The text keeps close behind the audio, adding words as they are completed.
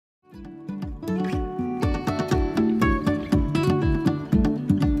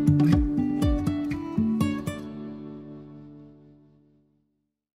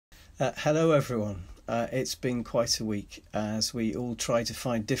Hello everyone. It's been quite a week as we all try to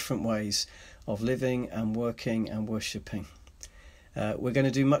find different ways of living and working and worshipping. We're going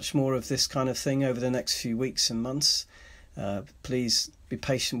to do much more of this kind of thing over the next few weeks and months. Please be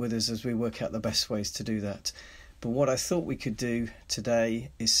patient with us as we work out the best ways to do that. But what I thought we could do today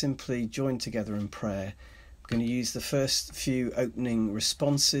is simply join together in prayer. I'm going to use the first few opening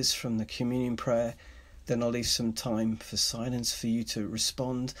responses from the communion prayer. Then I'll leave some time for silence for you to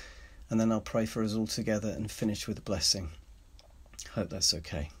respond. And then I'll pray for us all together and finish with a blessing. Hope that's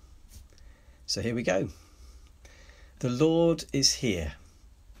okay. So here we go. The Lord is here.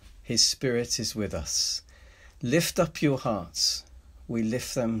 His Spirit is with us. Lift up your hearts. We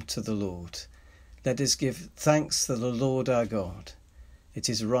lift them to the Lord. Let us give thanks to the Lord our God. It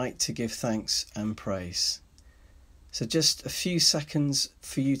is right to give thanks and praise. So just a few seconds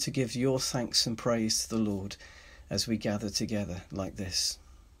for you to give your thanks and praise to the Lord as we gather together like this.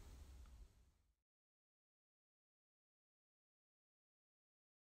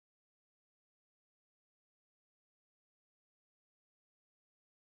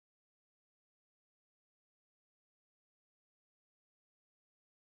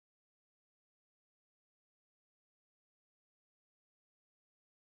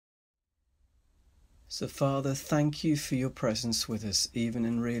 So Father, thank you for your presence with us, even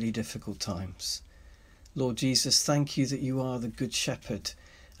in really difficult times. Lord Jesus, thank you that you are the Good Shepherd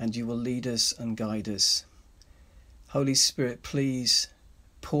and you will lead us and guide us. Holy Spirit, please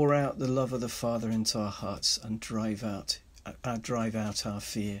pour out the love of the Father into our hearts and drive out our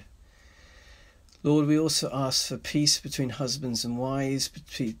fear. Lord, we also ask for peace between husbands and wives,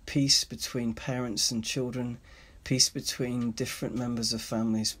 peace between parents and children, peace between different members of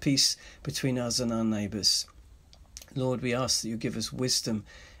families, peace between us and our neighbours. Lord, we ask that you give us wisdom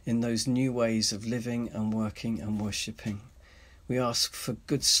in those new ways of living and working and worshipping. We ask for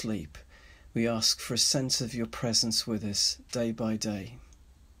good sleep. We ask for a sense of your presence with us day by day.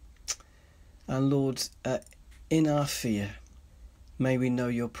 And Lord, in our fear, may we know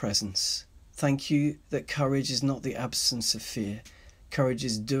your presence. Thank you that courage is not the absence of fear. Courage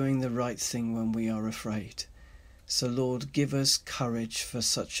is doing the right thing when we are afraid. So Lord, give us courage for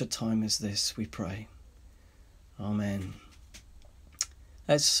such a time as this, we pray. Amen.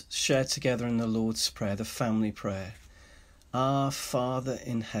 Let's share together in the Lord's Prayer, the family prayer. Our Father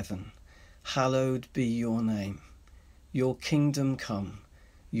in heaven, hallowed be your name. Your kingdom come,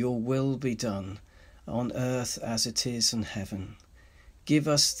 your will be done, on earth as it is in heaven. Give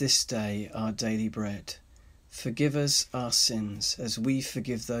us this day our daily bread. Forgive us our sins as we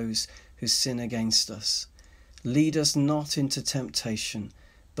forgive those who sin against us. Lead us not into temptation,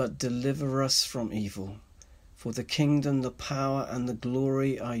 but deliver us from evil. For the kingdom, the power, and the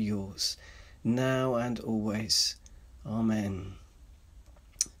glory are yours, now and always. Amen.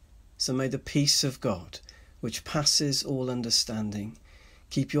 So may the peace of God, which passes all understanding,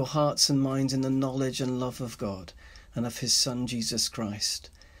 keep your hearts and minds in the knowledge and love of God and of his Son Jesus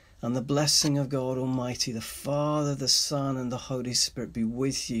Christ. And the blessing of God Almighty, the Father, the Son, and the Holy Spirit be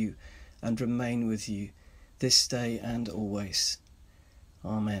with you and remain with you this day and always.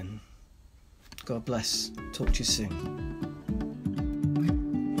 Amen. God bless. Talk to you soon.